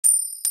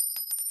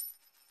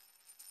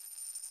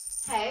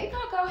Hey,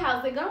 Coco,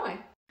 how's it going?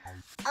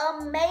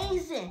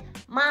 Amazing.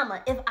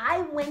 Mama, if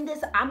I win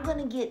this, I'm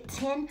gonna get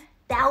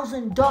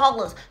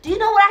 $10,000. Do you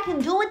know what I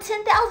can do with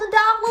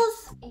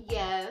 $10,000?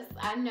 Yes,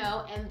 I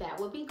know, and that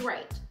would be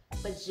great.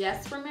 But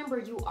just remember,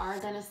 you are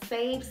gonna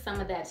save some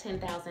of that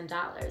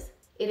 $10,000.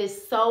 It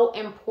is so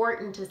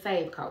important to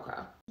save,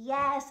 Coco.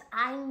 Yes,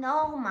 I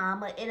know,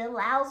 Mama. It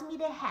allows me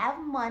to have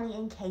money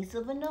in case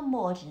of an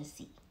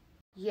emergency.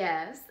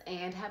 Yes,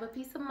 and have a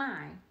peace of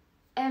mind.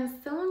 And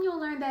soon you'll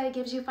learn that it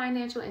gives you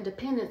financial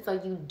independence so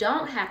you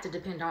don't have to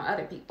depend on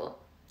other people.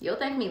 You'll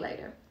thank me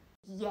later.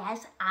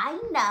 Yes, I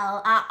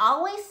know. I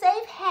always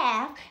save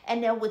half,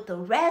 and then with the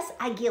rest,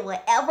 I get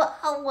whatever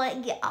I want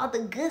and get all the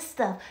good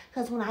stuff.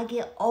 Because when I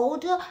get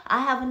older, I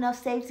have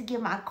enough saved to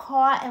get my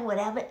car and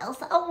whatever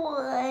else I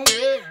want.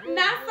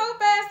 Not so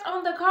fast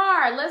on the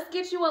car. Let's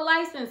get you a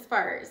license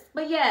first.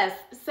 But yes,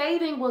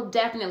 saving will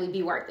definitely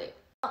be worth it.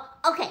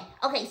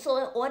 Okay, so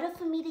in order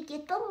for me to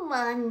get the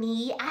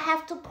money, I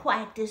have to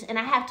practice, and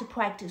I have to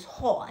practice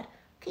hard.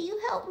 Can you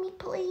help me,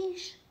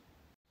 please?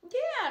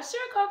 Yeah,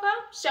 sure, Coco.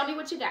 Show me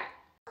what you got.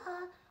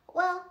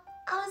 Well,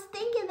 I was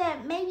thinking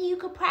that maybe you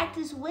could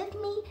practice with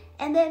me,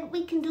 and then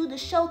we can do the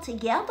show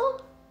together.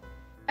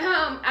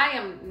 I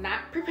am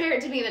not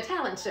prepared to be in a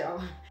talent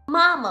show.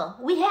 Mama,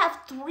 we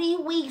have 3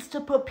 weeks to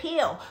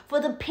prepare.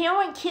 For the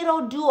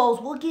parent-kiddo duos,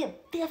 we'll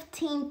get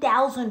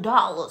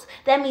 $15,000.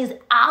 That means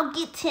I'll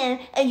get 10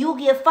 and you'll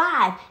get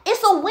 5.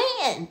 It's a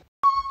win.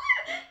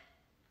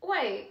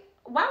 Wait,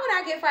 why would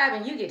I get 5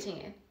 and you get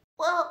 10?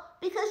 Well,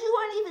 because you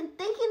weren't even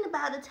thinking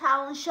about a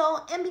talent show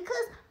and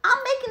because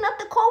I'm making up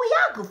the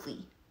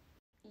choreography.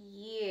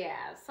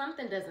 Yeah,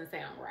 something doesn't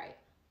sound right.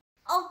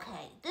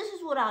 Okay, this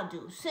is what I'll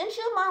do. Since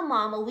you're my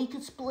mama, we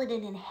could split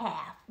it in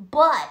half.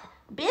 But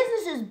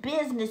business is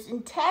business,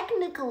 and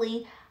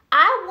technically,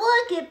 I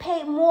would get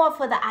paid more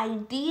for the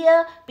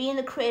idea, being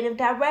the creative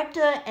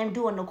director, and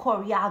doing the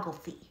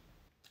choreography.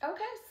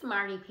 Okay,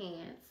 smarty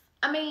pants.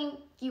 I mean,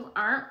 you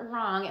aren't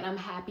wrong, and I'm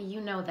happy you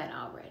know that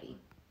already.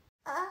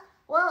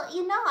 Well,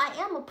 you know, I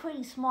am a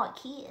pretty smart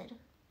kid.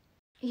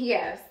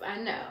 Yes, I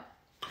know.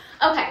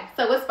 Okay,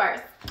 so what's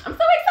first? I'm so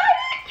excited!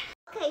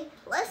 Okay,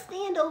 let's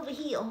stand over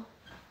here.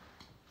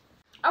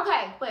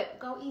 Okay, but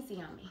go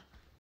easy on me.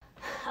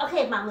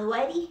 Okay, Mama,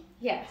 ready?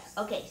 Yes.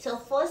 Okay, so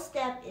first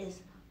step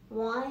is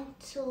 1,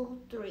 2,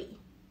 3.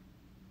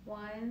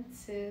 1,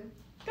 2,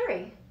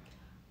 3.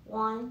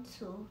 1,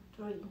 2,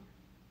 3.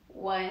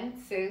 1,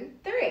 2,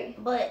 3.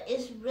 But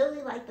it's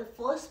really like the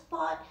first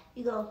part,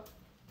 you go,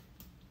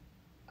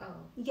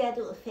 oh, you gotta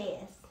do it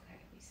fast. Okay,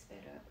 we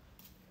sped up.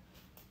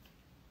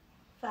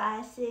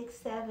 5, 6,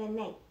 7,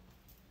 8.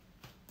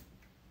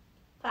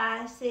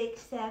 5,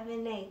 6,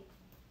 7, 8.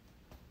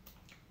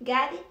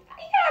 Got it?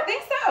 Yeah, I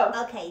think so.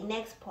 Okay,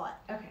 next part.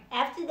 Okay.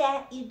 After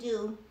that, you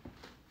do.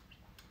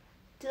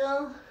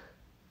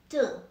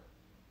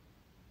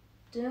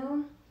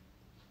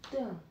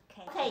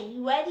 Okay,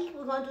 you ready?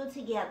 We're gonna do it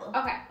together.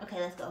 Okay. Okay,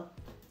 let's go.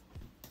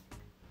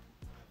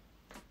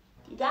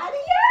 You got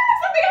it?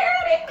 Yes, I think I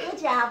got it. Good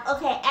job.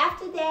 Okay,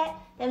 after that,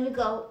 then we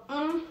go,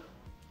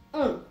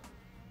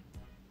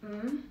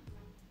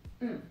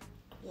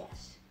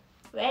 Yes.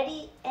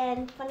 Ready,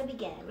 and from the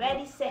beginning.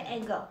 Ready, set,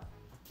 and go.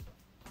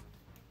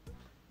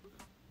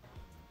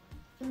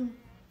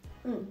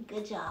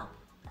 Good job.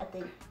 I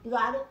think you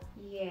got it?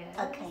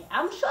 Yeah. Okay,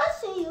 I'm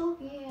trusting you.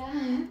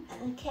 Yeah.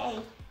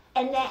 Okay,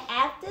 and then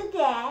after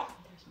that,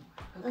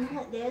 There's more.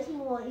 Okay. there's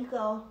more. You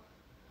go,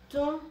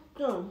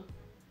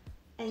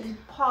 and you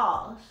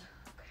pause,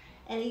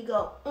 and you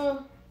go,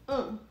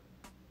 Okay,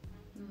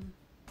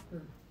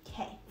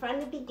 from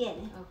the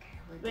beginning. Okay.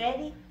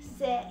 Ready,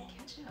 set,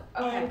 Catch up.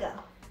 Okay. and go.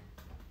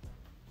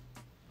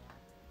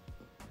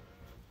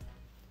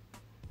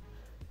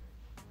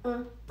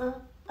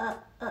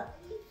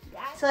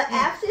 So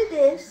after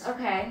this,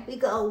 Okay. we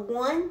go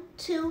 1,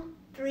 2,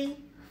 3,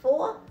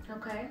 4,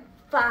 Okay.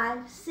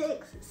 5,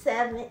 6,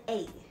 7,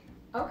 8.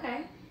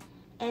 Okay.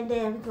 And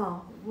then we're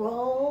gonna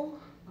roll,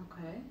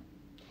 Okay.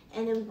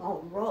 and then we're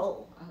gonna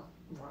roll. Oh,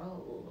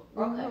 roll.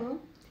 Okay.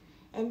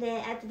 And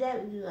then after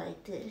that, we do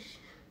like this.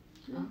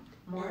 Oh,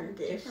 more And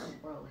this.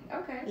 different rolling.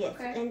 Okay. Yes,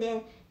 Okay. and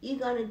then you're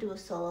gonna do a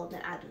solo,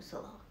 then I do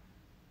solo.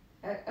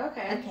 Okay.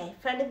 Okay,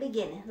 from the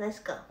beginning, let's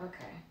go.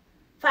 Okay.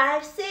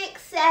 5,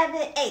 6,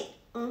 7, 8.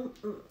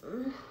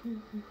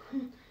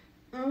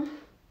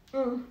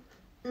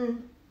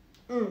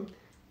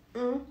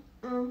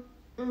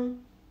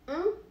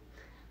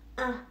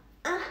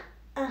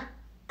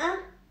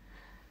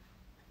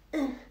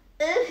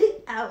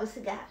 I always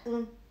forgot.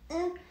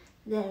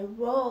 Then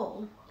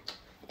roll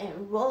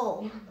and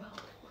roll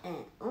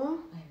and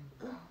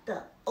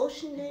the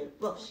ocean did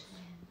roll.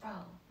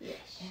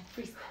 Yes. And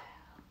freestyle.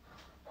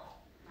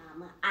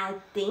 Mama, I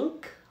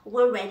think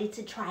we're ready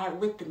to try it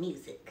with the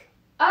music.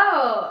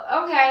 Oh,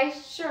 okay.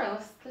 Sure.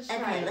 Let's try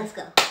Okay, it. let's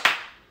go.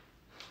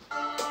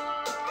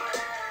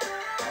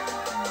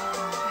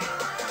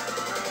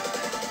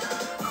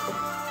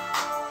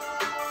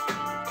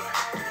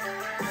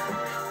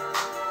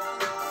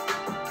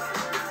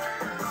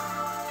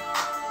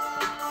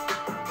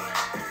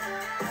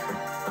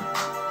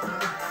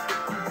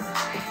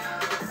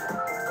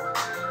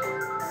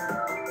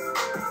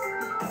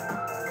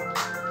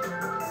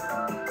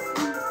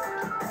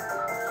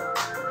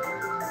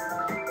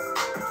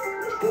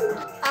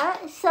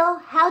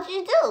 How'd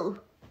you do?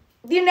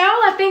 You know,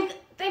 I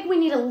think we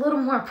need a little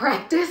more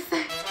practice.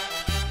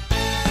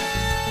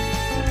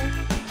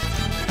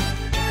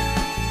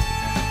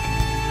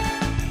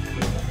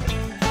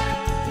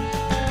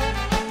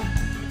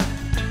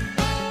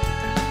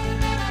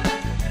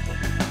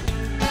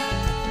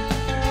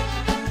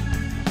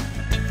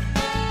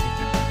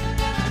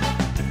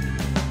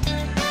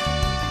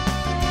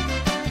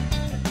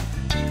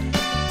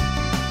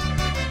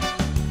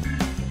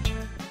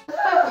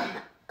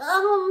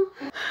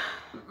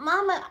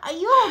 Mama, are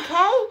you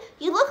okay?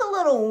 You look a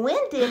little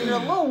winded and a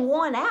little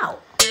worn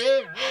out.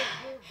 I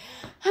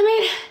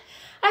mean,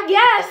 I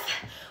guess.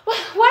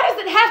 Why does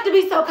it have to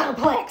be so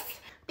complex?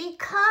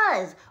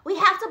 Because we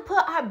have to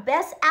put our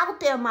best out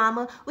there,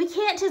 Mama. We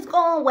can't just go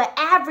on with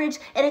average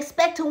and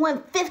expect to win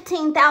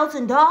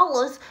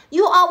 $15,000.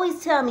 You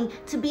always tell me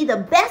to be the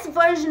best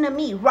version of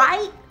me,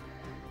 right?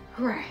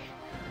 Right.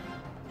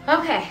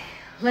 Okay,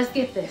 let's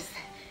get this.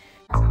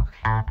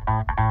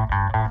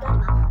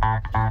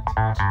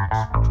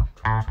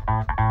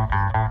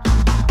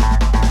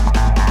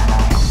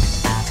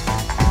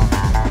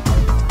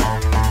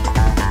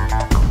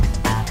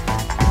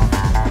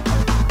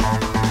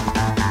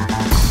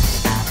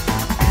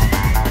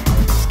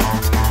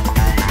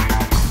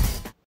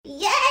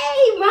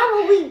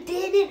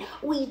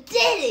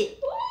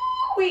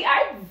 We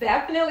are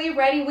definitely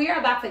ready. We are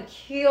about to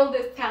kill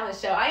this talent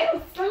show. I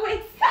am so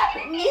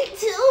excited. Me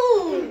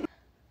too.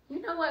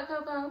 You know what,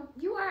 Coco?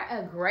 You are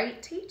a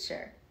great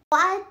teacher.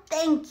 Why,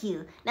 thank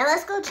you. Now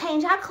let's go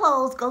change our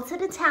clothes, go to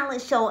the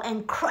talent show,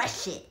 and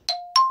crush it.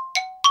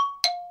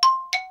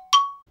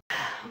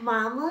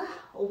 Mama,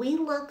 we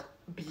look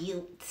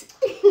beautiful.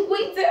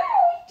 We do.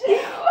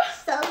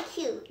 So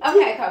cute.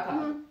 Okay,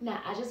 Coco.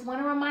 Now, I just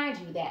want to remind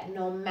you that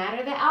no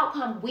matter the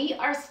outcome, we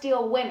are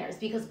still winners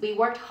because we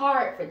worked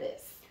hard for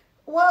this.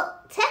 Well,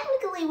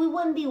 technically, we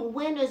wouldn't be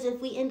winners if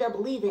we end up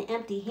leaving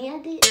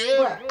empty-handed,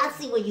 but I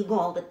see where you're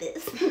going with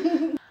this.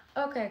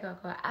 Okay,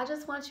 Coco, I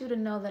just want you to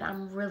know that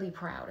I'm really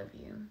proud of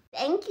you.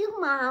 Thank you,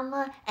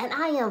 Mama, and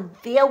I am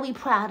very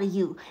proud of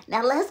you.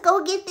 Now, let's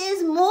go get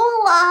this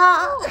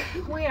moolah.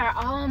 We are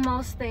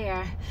almost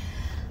there.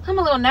 I'm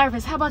a little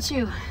nervous. How about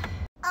you?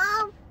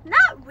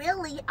 Not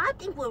really. I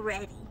think we're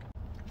ready.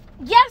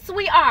 Yes,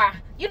 we are.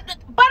 You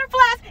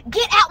butterflies,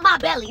 get out my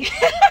belly.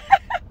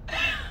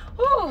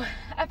 Ooh,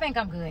 I think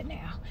I'm good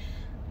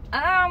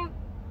now.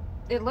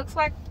 It looks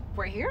like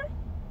we're here.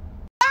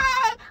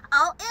 Hey,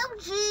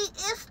 OMG,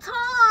 it's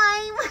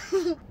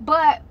time.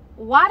 But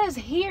why does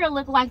here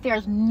look like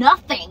there's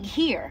nothing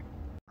here?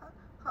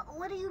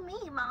 What do you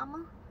mean,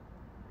 Mama?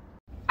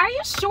 Are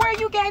you sure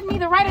you gave me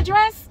the right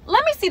address?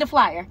 Let me see the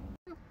flyer.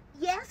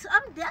 Yes,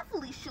 I'm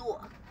definitely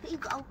sure. Here you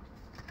go.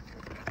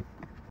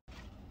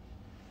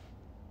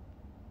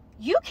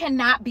 You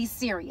cannot be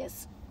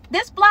serious.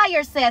 This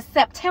flyer says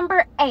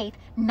September 8th,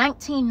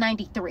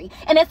 1993.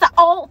 And it's an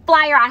old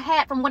flyer I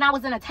had from when I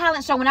was in a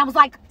talent show when I was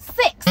like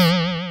 6.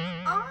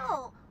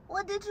 Oh,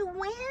 well, did you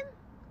win?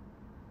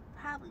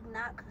 Probably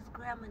not, because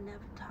Grandma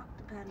never talked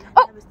about it.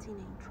 I've never seen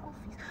any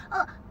trophies.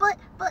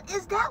 But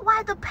is that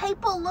why the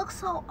paper looks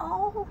so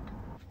old?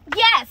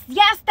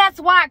 Yes, that's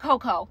why,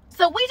 Coco.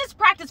 So we just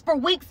practiced for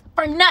weeks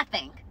for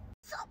nothing.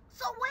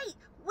 So wait,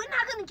 we're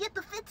not going to get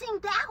the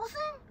 15,000?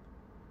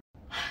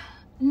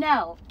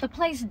 No, the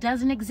place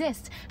doesn't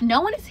exist. No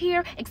one is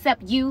here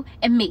except you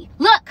and me.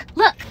 Look.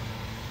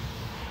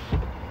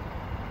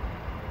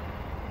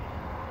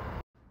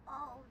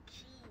 Oh,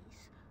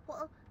 jeez.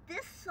 Well,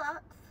 this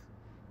sucks.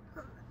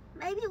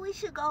 Maybe we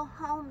should go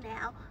home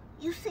now.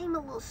 You seem a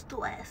little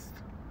stressed.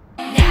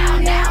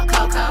 Now,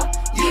 Coco,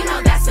 you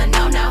know that's a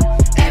no-no.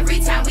 Every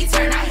time we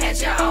turn our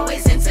heads, you're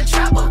always into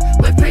trouble.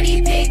 With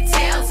pretty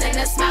pigtails and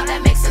a smile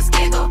that makes us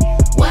giggle.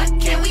 What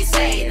can we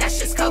say? That's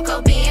just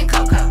Coco being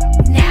Coco.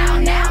 Now,